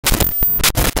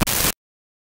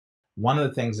One of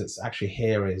the things that's actually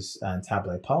here is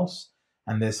Tableau Pulse,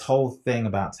 and this whole thing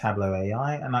about Tableau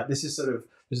AI. And this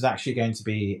is actually going to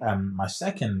be my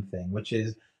second thing, which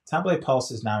is Tableau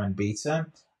Pulse is now in beta.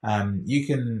 You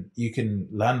can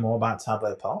learn more about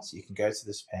Tableau Pulse. You can go to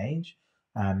this page.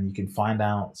 You can find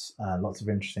out lots of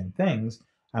interesting things.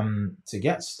 To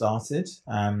get started,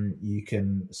 you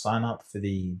can sign up for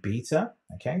the beta,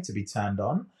 okay, to be turned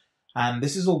on. And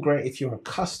this is all great if you're a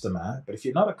customer, but if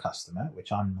you're not a customer, which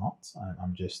I'm not,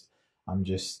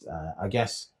 I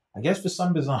guess for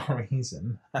some bizarre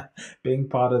reason, being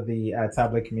part of the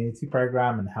Tableau community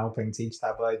program and helping teach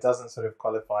Tableau doesn't sort of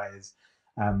qualify as,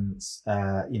 um,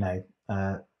 uh, you know,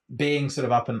 uh, being sort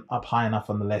of up high enough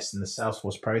on the list in the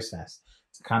Salesforce process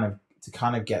to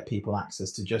kind of get people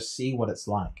access to just see what it's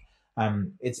like.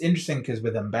 It's interesting because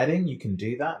with embedding, you can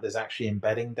do that. There's actually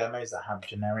embedding demos that have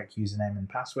generic username and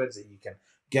passwords that you can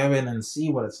go in and see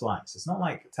what it's like. So it's not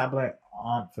like Tableau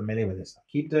aren't familiar with this. I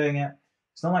keep doing it.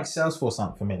 It's not like Salesforce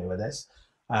aren't familiar with this.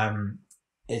 Um,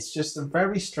 it's just a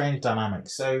very strange dynamic.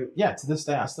 So yeah, to this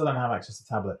day, I still don't have access to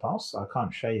Tableau Pulse, so I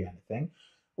can't show you anything.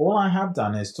 All I have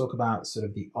done is talk about sort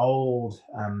of the old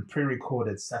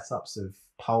pre-recorded setups of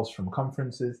Pulse from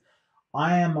conferences.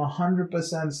 I am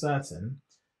 100% certain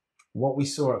what we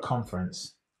saw at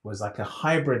conference was like a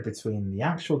hybrid between the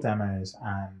actual demos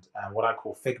and what I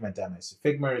call Figma demos. So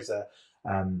Figma is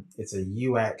it's a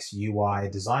UX UI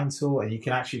design tool, and you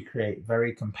can actually create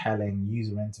very compelling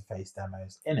user interface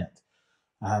demos in it.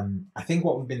 I think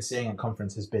what we've been seeing at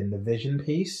conference has been the vision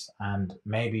piece and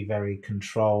maybe very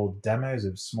controlled demos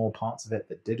of small parts of it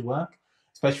that did work,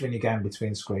 especially when you're going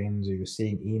between screens or you're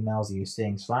seeing emails or you're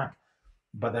seeing Slack.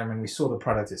 But then when we saw the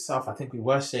product itself, I think we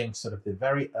were seeing sort of the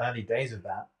very early days of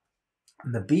that.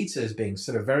 And the beta is being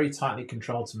sort of very tightly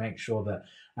controlled to make sure that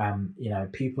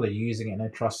people are using it in a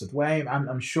trusted way.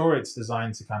 I'm sure it's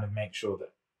designed to kind of make sure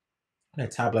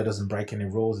that Tableau doesn't break any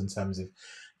rules in terms of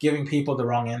giving people the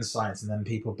wrong insights and then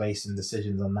people basing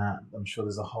decisions on that. I'm sure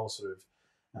there's a whole sort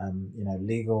of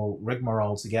legal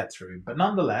rigmarole to get through. But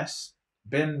nonetheless,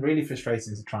 been really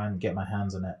frustrating to try and get my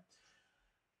hands on it.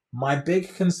 My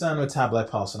big concern with Tableau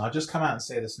Pulse, and I'll just come out and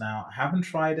say this now, I haven't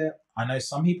tried it. I know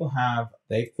some people have.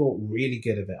 They've thought really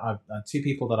good of it. Two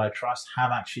people that I trust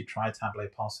have actually tried Tableau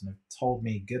Pulse and have told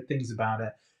me good things about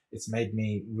it. It's made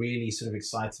me really sort of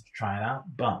excited to try it out.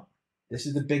 But this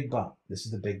is the big but. This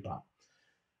is the big but.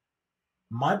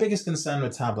 My biggest concern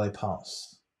with Tableau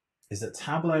Pulse is that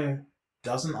Tableau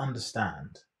doesn't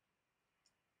understand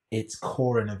its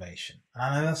core innovation. And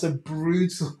I know that's a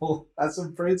brutal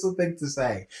thing to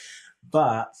say,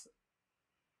 but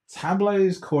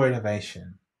Tableau's core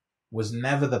innovation was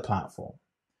never the platform.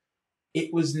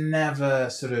 It was never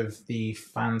sort of the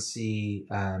fancy,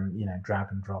 drag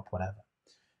and drop, whatever.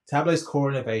 Tableau's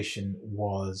core innovation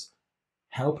was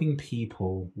helping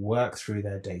people work through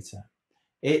their data.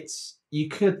 You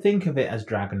could think of it as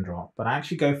drag and drop, but I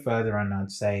actually go further and I'd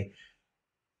say,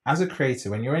 as a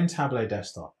creator, when you're in Tableau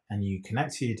Desktop and you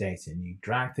connect to your data and you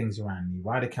drag things around, you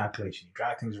write a calculation, you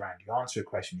drag things around, you answer a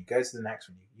question, you go to the next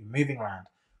one, you're moving around.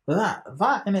 But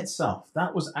that in itself,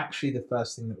 that was actually the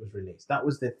first thing that was released. That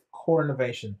was the core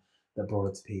innovation that brought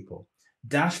it to people.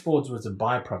 Dashboards was a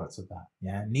byproduct of that.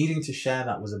 Yeah, needing to share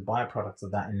that was a byproduct of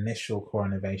that initial core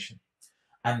innovation.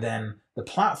 And then the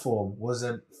platform was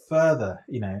a further,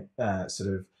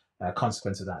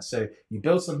 consequence of that. So you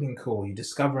build something cool, you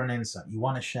discover an insight, you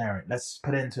want to share it. Let's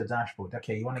put it into a dashboard.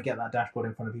 Okay, you want to get that dashboard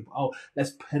in front of people. Oh,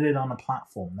 let's put it on a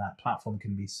platform. That platform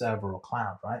can be server or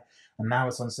cloud, right? And now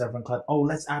it's on server and cloud. Oh,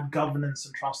 let's add governance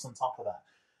and trust on top of that.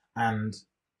 And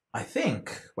I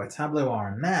think where Tableau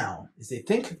are now is they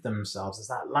think of themselves as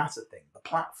that latter thing, the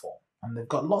platform. And they've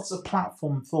got lots of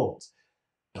platform thoughts,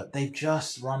 but they've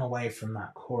just run away from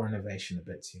that core innovation a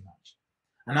bit too much.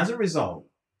 And as a result,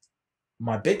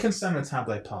 my big concern with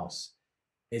Tableau Pulse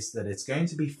is that it's going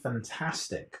to be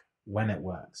fantastic when it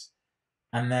works.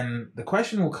 And then the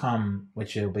question will come,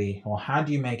 which will be, well, how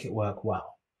do you make it work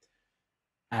well?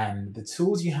 And the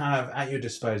tools you have at your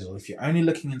disposal, if you're only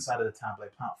looking inside of the Tableau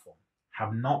platform,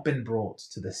 have not been brought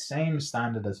to the same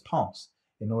standard as Pulse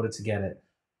in order to get it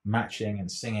matching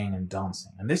and singing and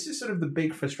dancing. And this is sort of the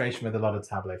big frustration with a lot of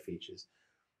Tableau features.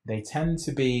 They tend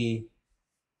to be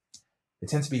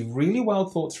really well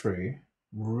thought through,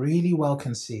 really well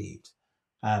conceived,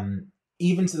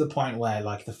 even to the point where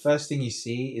like the first thing you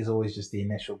see is always just the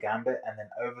initial gambit, and then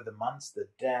over the months the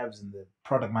devs and the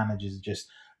product managers are just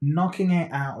knocking it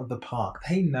out of the park.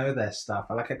 They know their stuff.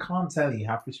 Like, I can't tell you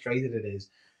how frustrated it is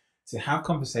to have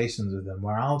conversations with them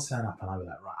where I'll turn up and I'll be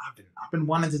like, right, I've been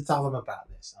wanting to tell them about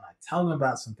this, and I tell them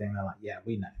about something and they're like, yeah,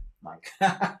 we know. Like,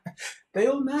 they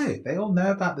all know. They all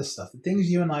know about this stuff. The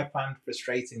things you and I find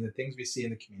frustrating, the things we see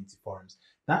in the community forums,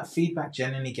 that feedback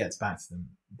genuinely gets back to them.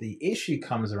 The issue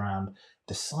comes around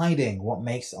deciding what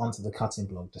makes it onto the cutting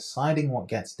block, deciding what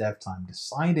gets dev time,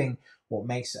 deciding what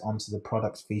makes it onto the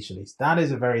product feature list. That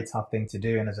is a very tough thing to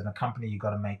do. And as a company, you've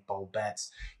got to make bold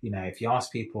bets. You know, if you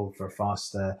ask people for a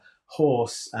faster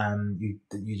horse,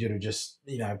 you should have just,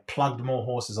 you know, plugged more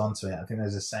horses onto it. I think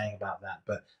there's a saying about that,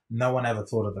 but no one ever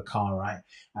thought of the car, right?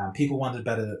 People wanted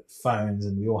better phones,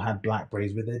 and we all had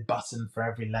Blackberries with a button for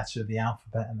every letter of the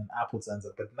alphabet, and then Apple turns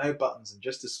up with no buttons and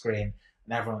just a screen,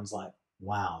 and everyone's like,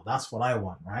 wow, that's what I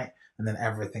want, right? And then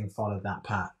everything followed that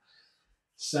path.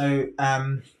 So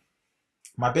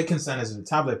my big concern is with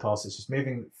Tableau Pulse, it's just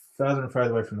moving further and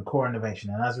further away from the core innovation,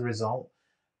 and as a result,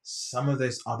 some of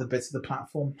those other bits of the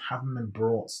platform haven't been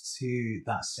brought to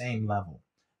that same level.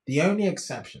 The only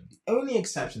exception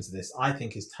to this, I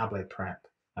think, is Tableau Prep.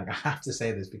 Like, I have to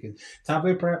say this because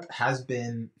Tableau Prep has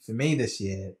been, for me this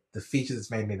year, the feature that's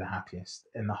made me the happiest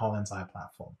in the whole entire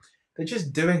platform. They're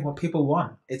just doing what people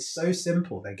want. It's so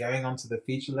simple. They're going onto the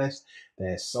feature list,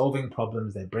 they're solving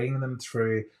problems, they're bringing them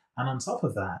through. And on top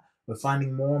of that, we're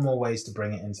finding more and more ways to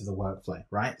bring it into the workflow,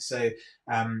 right? So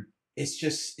it's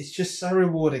just so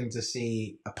rewarding to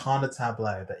see a part of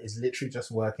Tableau that is literally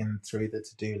just working through the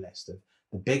to-do list of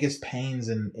the biggest pains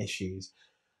and issues.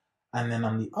 And then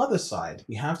on the other side,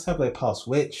 we have Tableau Pulse,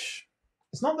 which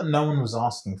it's not that no one was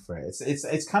asking for it.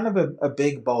 It's kind of a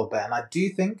big, bold bet. And I do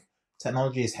think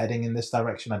technology is heading in this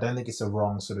direction. I don't think it's a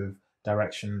wrong sort of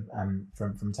direction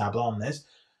from Tableau on this.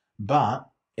 But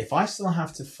if I still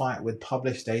have to fight with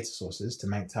published data sources to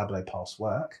make Tableau Pulse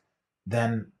work,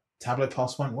 then Tableau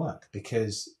Pulse won't work,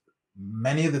 because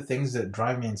many of the things that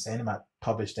drive me insane about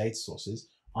published data sources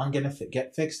aren't going to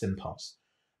get fixed in Pulse.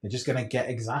 They're just going to get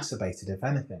exacerbated, if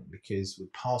anything, because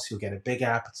with Pulse, you'll get a bigger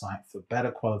appetite for better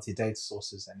quality data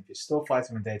sources. And if you're still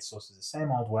fighting with data sources the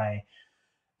same old way,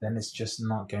 then it's just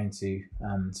not going to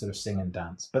sort of sing and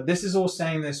dance. But this is all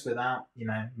saying this without, you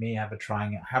know, me ever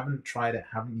trying it. Haven't tried it,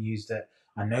 haven't used it.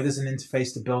 I know there's an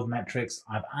interface to build metrics.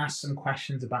 I've asked some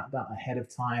questions about that ahead of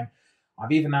time.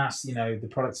 I've even asked, you know, the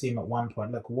product team at one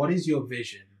point, look, what is your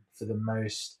vision for the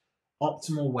most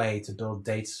optimal way to build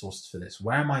data sources for this?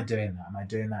 Where am I doing that? Am I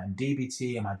doing that in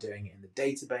DBT? Am I doing it in the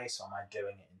database? Or am I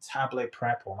doing it in Tableau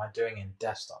Prep? Or am I doing it in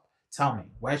desktop? Tell me,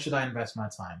 where should I invest my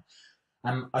time?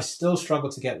 And I still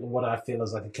struggle to get what I feel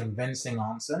is like a convincing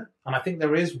answer. And I think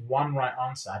there is one right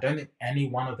answer. I don't think any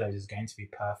one of those is going to be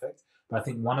perfect, but I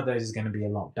think one of those is going to be a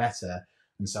lot better.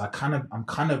 And so I'm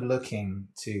kind of looking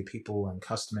to people and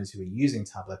customers who are using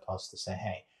Tableau Pulse to say,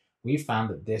 hey, we found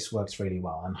that this works really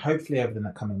well. And hopefully over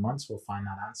the coming months, we'll find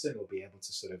that answer and we'll be able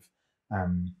to sort of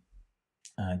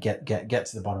get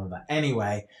to the bottom of that.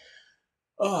 Anyway,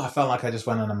 I felt like I just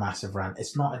went on a massive rant.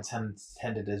 It's not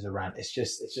intended as a rant. It's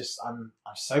just I'm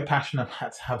so passionate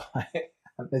about Tableau.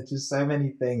 There's just so many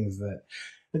things that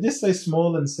they're just so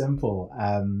small and simple.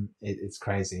 It's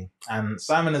crazy.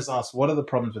 Simon has asked, what are the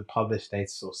problems with published data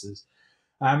sources?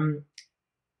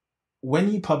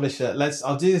 When you publish it,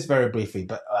 I'll do this very briefly,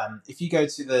 but if you go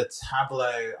to the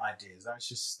Tableau ideas, let's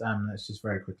just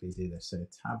very quickly do this. So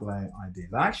Tableau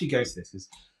ideas. I'll actually go to this because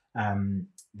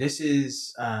this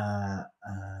is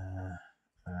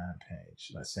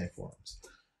page, let's say forums.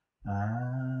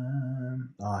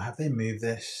 Have they moved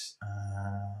this?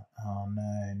 Oh no.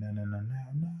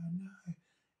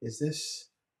 Is this,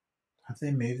 have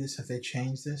they moved this? Have they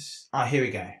changed this? Oh, here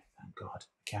we go. Thank God.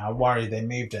 Okay, I worry they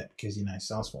moved it because, you know,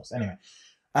 Salesforce. Anyway,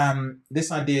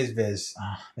 this idea is Viz.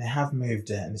 They have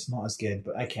moved it and it's not as good,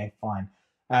 but okay, fine.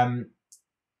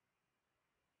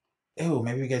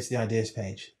 Maybe we go to the ideas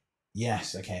page.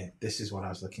 Yes, okay, this is what I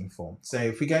was looking for. So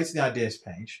if we go to the ideas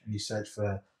page and you search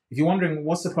for, if you're wondering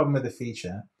what's the problem with the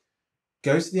feature,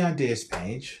 go to the ideas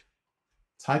page,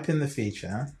 type in the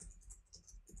feature,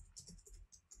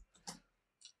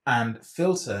 and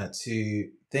filter to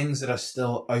things that are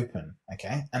still open,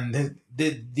 okay? And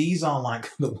these are like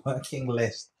the working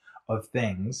list of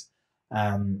things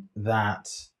that,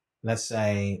 let's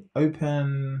say,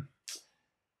 open.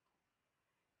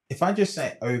 If I just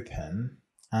say open,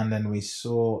 and then we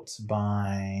sort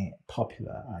by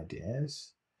popular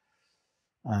ideas,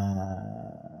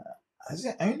 has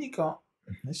it only got,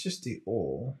 let's just do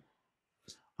all.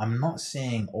 I'm not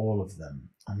seeing all of them.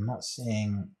 I'm not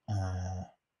seeing,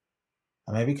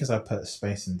 maybe because I put a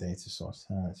space in data source.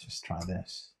 Let's just try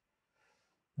this.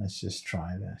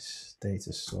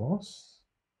 Data source.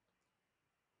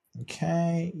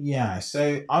 Okay, yeah,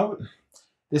 so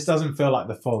this doesn't feel like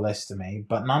the full list to me,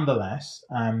 but nonetheless,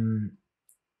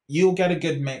 you'll get a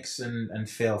good mix and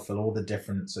feel for all the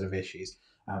different sort of issues.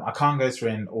 I can't go through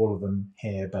in all of them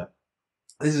here, but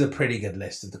this is a pretty good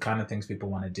list of the kind of things people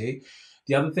want to do.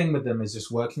 The other thing with them is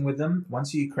just working with them.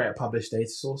 Once you create a published data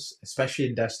source, especially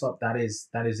in desktop, that is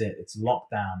it. It's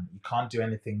locked down. You can't do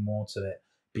anything more to it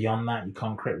beyond that. You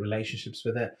can't create relationships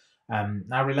with it.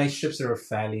 Now, relationships are a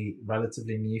fairly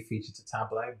relatively new feature to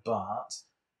Tableau, but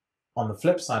on the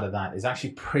flip side of that is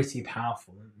actually pretty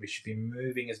powerful. We should be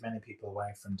moving as many people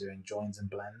away from doing joins and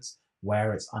blends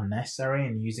where it's unnecessary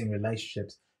and using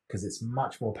relationships because it's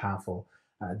much more powerful.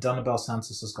 Donabel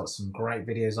Santos has got some great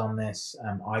videos on this.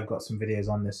 I've got some videos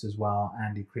on this as well.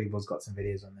 Andy Kriebel's got some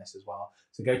videos on this as well.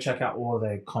 So go check out all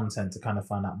the content to kind of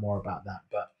find out more about that.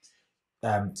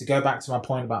 But to go back to my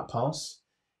point about Pulse,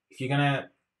 if you're going to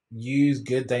use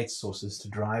good data sources to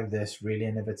drive this really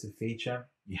innovative feature,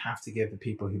 you have to give the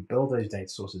people who build those data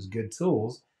sources good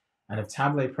tools. And if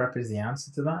Tableau Prep is the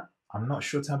answer to that, I'm not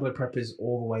sure Tableau Prep is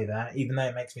all the way there, even though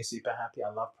it makes me super happy.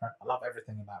 I love Prep. I love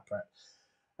everything about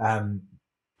Prep.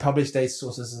 Published data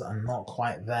sources are not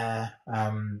quite there.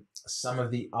 Some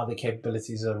of the other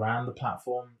capabilities around the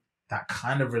platform, that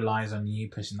kind of relies on you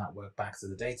pushing that work back to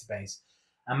the database.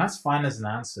 And that's fine as an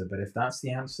answer, but if that's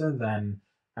the answer, then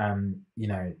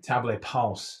Tableau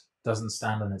Pulse doesn't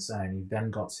stand on its own. You've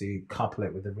then got to couple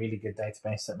it with a really good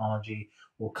database technology,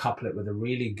 or couple it with a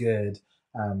really good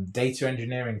data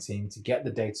engineering team to get the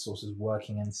data sources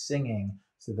working and singing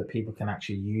so that people can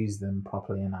actually use them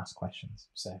properly and ask questions.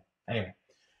 So anyway,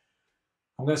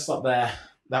 I'm going to stop there.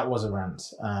 That was a rant.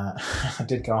 I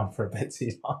did go on for a bit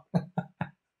too long.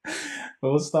 But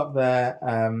we'll stop there.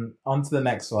 On to the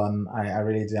next one. I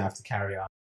really do have to carry on.